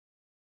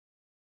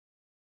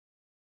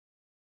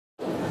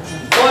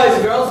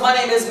girls, my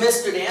name is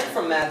Mr. Dan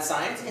from Mad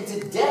Science, and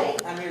today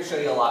I'm here to show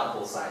you a lot of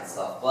cool science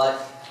stuff. But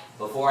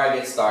before I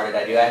get started,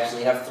 I do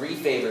actually have 3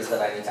 favors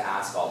that I need to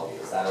ask all of you.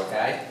 Is that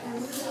okay?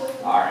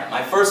 Alright,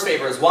 my first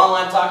favor is while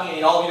I'm talking, I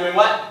need all of you doing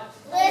what?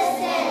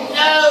 Listen.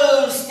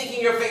 No! Sticking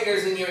your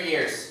fingers in your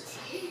ears.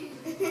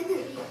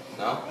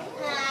 No?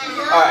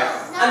 Alright,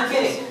 I'm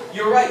kidding.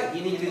 You're right,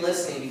 you need to be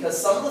listening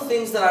because some of the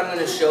things that I'm going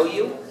to show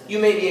you, you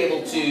may be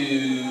able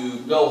to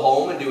go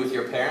home and do with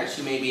your parents.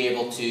 You may be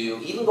able to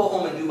even go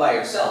home and do by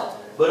yourself.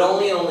 But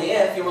only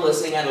if you were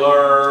listening and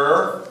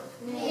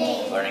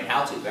learning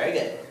how to. Very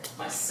good.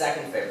 My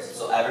second favorite.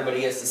 So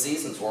everybody gets to see,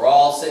 since we're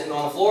all sitting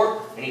on the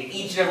floor, I need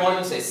each and every one of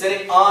you to say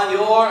sitting on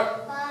your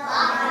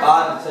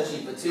bottom,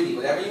 tushy, patootie,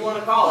 whatever you want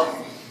to call it.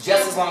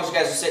 Just as long as you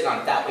guys are sitting on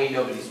it. That way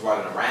nobody's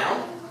running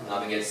around,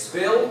 nothing gets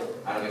spilled,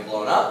 I don't get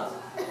blown up.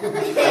 That's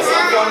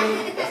not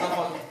funny. That's not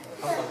funny.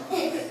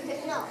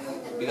 That's not funny.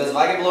 Because if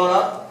I get blown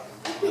up,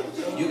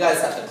 you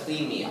guys have to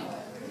clean me up.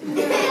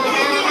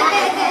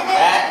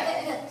 That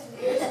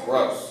is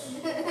gross.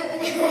 Okay?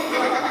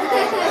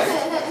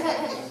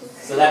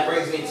 So that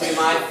brings me to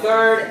my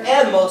third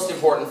and most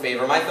important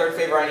favor. My third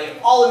favor I need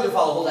all of you to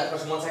follow. Hold that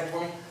question 1 second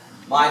for me.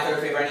 My third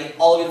favor I need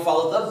all of you to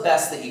follow the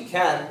best that you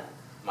can.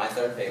 My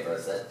third favor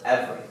is that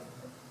every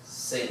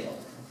single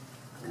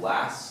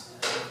last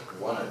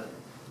one of you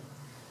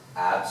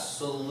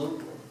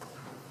absolutely,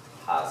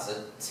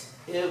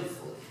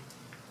 positively,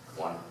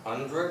 100%.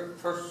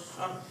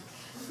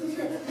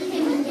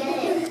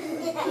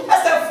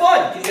 Let's have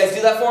fun. Can you guys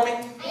do that for me?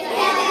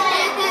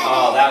 Yeah.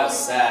 Oh, that was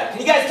sad.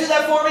 Can you guys do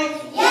that for me?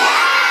 Yeah.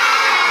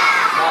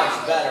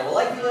 Much better. Well,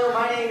 like you know,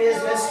 my name is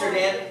Mr.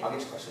 Dan. I'll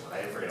get your question.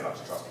 I didn't forget about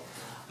you. Trust me.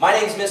 My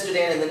name's Mr.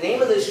 Dan, and the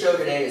name of this show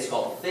today is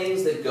called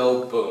Things That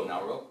Go Boom.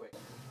 Now, real quick.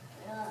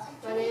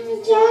 My name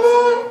is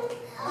Jenna.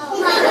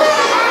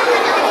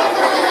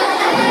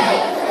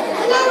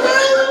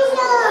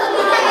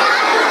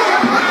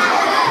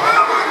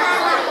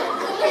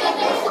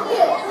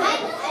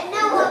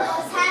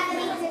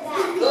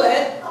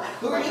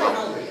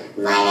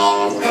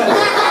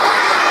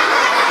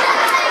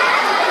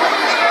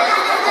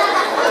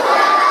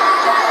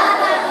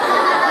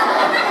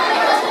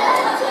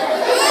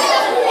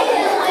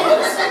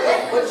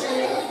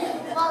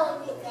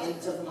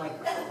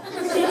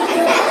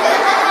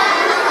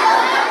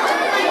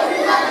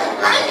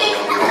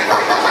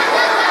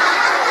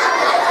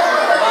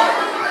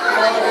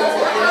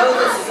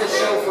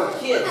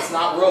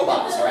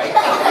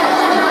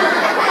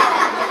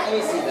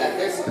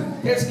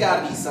 There's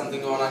got to be something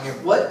going on here.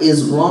 What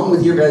is wrong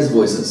with your guys'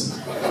 voices?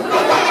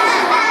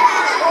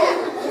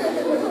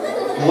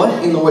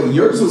 What in the way?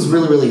 Yours was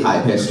really, really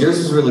high pitched. Yours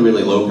was really,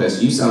 really low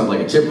pitched. You sounded like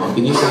a chipmunk,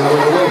 and you sounded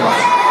like a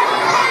robot.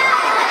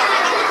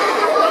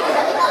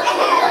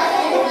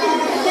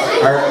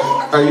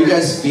 Are you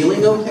guys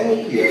feeling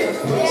okay? Yeah.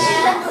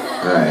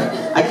 All right.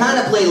 I kind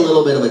of played a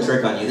little bit of a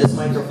trick on you. This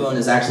microphone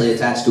is actually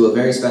attached to a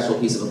very special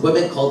piece of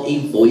equipment called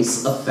a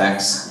voice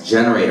effects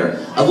generator.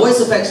 A voice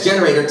effects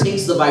generator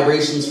takes the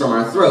vibrations from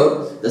our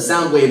throat, the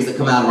sound waves that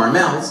come out of our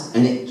mouths,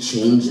 and it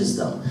changes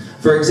them.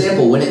 For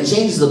example, when it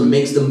changes them and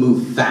makes them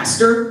move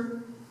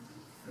faster,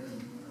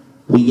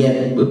 we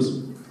get, oops.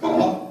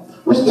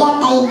 We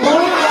get a very,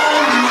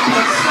 very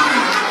rapid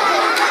sound.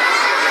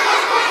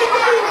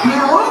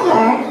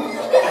 However,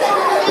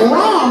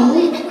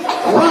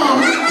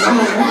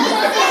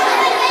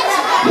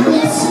 when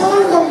we slow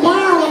them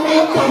down and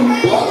make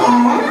them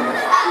bigger,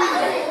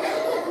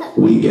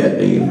 we get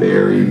a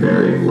very,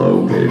 very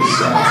low pitch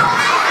sound.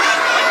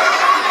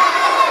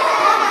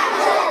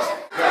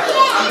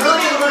 I'm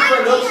really in the mood for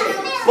a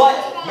milkshake. But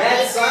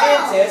mad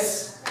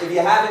scientists, if you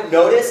haven't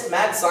noticed,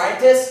 mad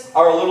scientists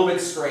are a little bit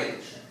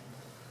strange.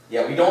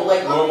 Yeah, we don't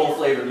like normal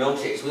flavored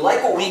milkshakes. We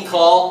like what we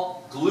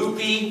call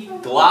gloopy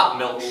glop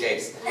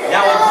milkshakes.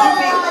 Now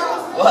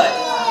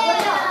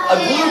a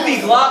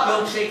gloopy glop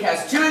milkshake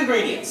has 2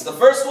 ingredients. The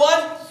first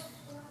one,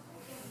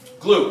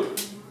 gloop.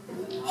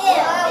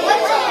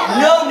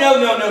 No.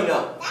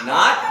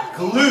 Not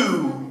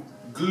glue.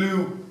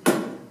 Glue.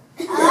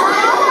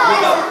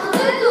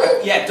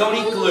 Yeah, don't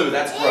eat glue.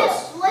 That's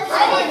gross.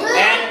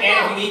 And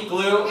if you eat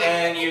glue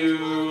and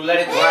you let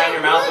it dry in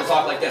your mouth, you'll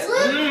talk like this.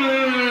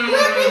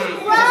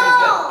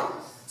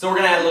 So we're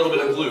going to add a little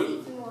bit of glue.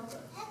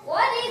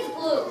 What is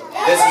glue?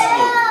 This is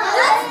glue.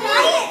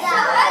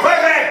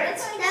 Perfect!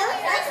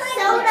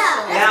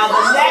 Now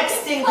the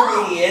next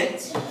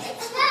ingredient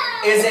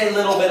is a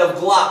little bit of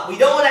glop. We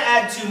don't want to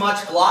add too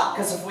much glop,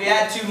 because if we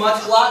add too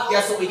much glop,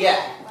 guess what we get?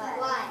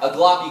 A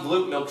gloppy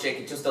gloop milkshake.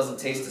 It just doesn't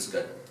taste as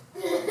good.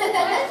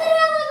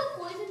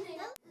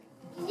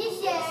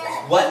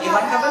 What if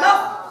I have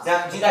enough?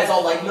 Now, do you guys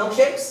all like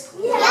milkshakes?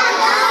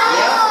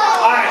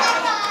 Yeah? Alright.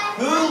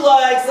 Who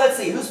likes, let's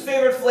see, whose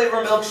favorite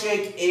flavor of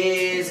milkshake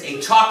is a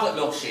chocolate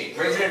milkshake?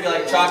 Raise your hand if you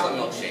like chocolate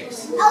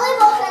milkshakes.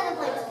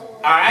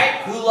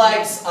 Alright, who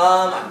likes,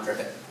 I'm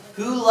tripping.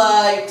 Who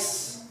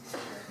likes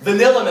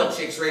vanilla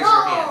milkshakes? Raise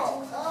your hand.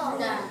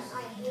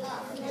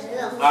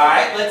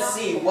 Alright, let's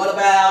see, what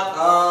about,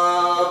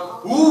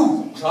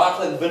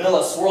 chocolate and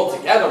vanilla swirled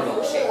together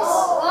milkshakes.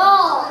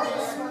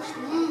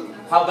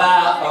 How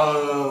about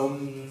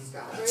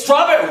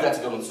strawberry? That's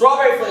a good one.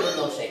 Strawberry flavored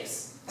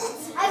milkshakes.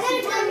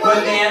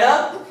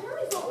 Banana.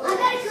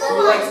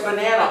 Who likes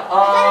banana?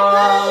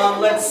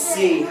 Let's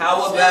see.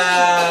 How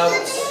about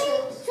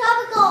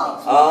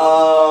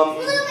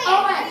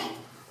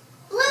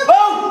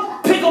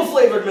pickle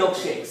flavored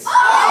milkshakes. You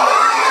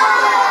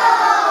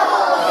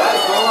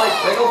guys don't like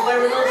pickle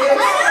flavored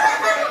milkshakes?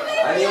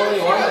 I'm the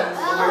only one.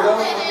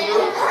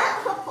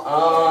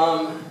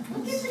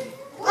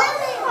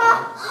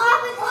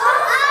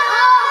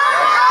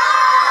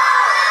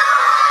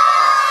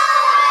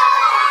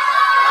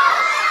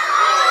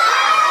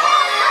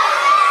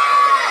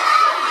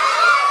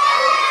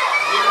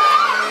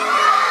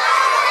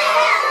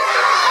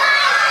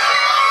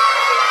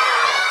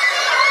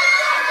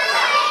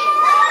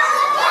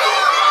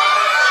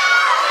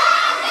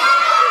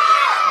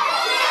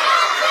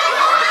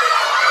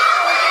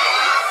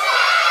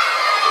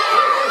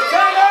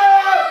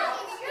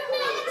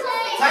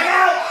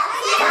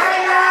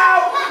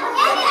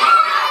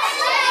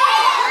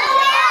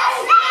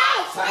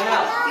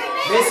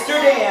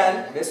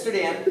 Mr.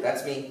 Dan,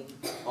 that's me,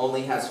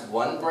 only has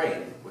one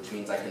brain, which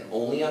means I can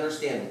only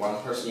understand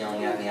one person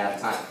yelling at me at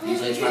a time.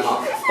 Usually it's my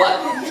mom. But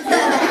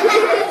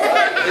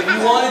if you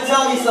want to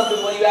tell me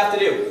something, what do you have to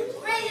do?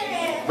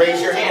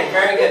 Raise your hand.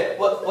 Very good.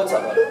 What's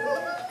up, buddy?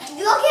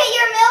 Look at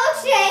your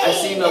milkshake. I've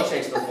seen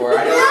milkshakes before.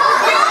 I know.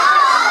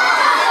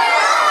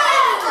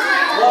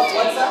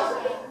 What's up?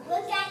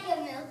 Look at your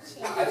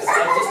milkshake. I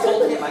just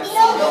told him I've seen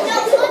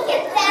milkshakes before. Look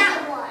at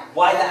that one.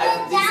 Why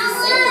that?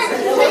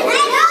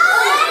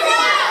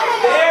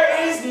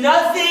 There is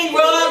nothing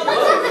wrong.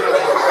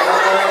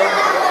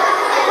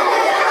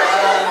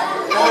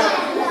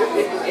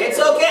 It's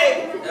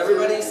okay.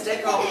 Everybody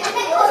stay calm.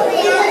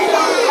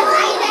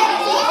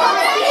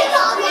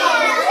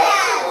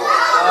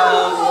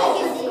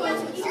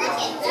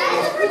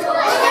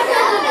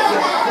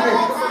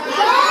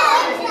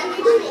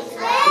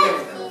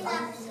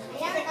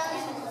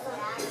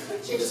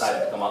 She decided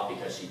to come up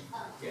because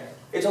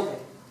it's okay.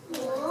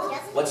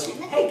 What's your,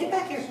 hey, get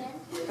back here.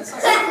 That's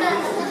not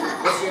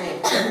What's your name?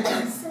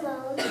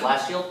 Simone.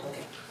 Flash shield?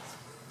 Okay.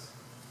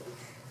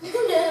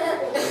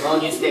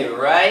 Simone, you stay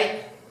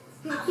right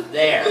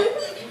there.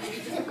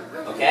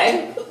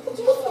 Okay?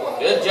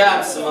 Good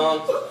job,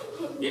 Simone.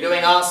 You're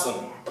doing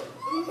awesome.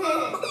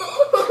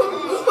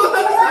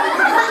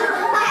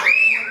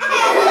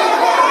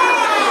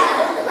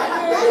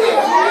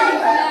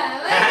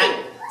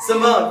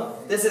 Simone,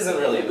 this isn't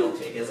really a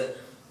milkshake, is it?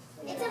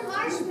 It's a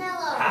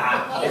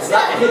marshmallow. It's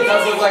not. It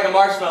does look like a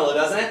marshmallow,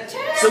 doesn't it?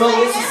 Simone,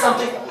 this is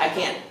something. I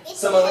can't.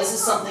 Simone, this is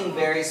something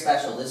very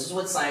special. This is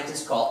what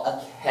scientists call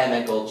a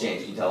chemical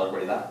change. Can you tell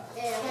everybody that?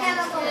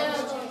 Chemical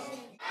change.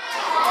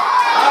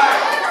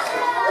 Alright.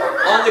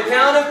 On the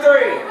count of 3.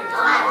 1,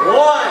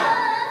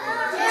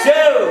 2.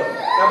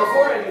 Now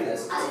before I do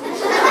this, this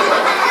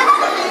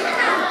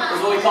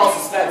is what we call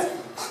suspense.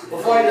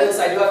 Before I do this,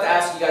 I do have to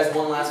ask you guys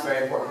one last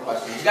very important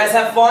question. Did you guys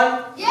have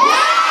fun? Yeah!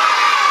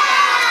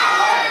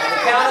 Alright, on the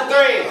count of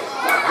 3.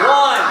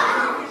 1,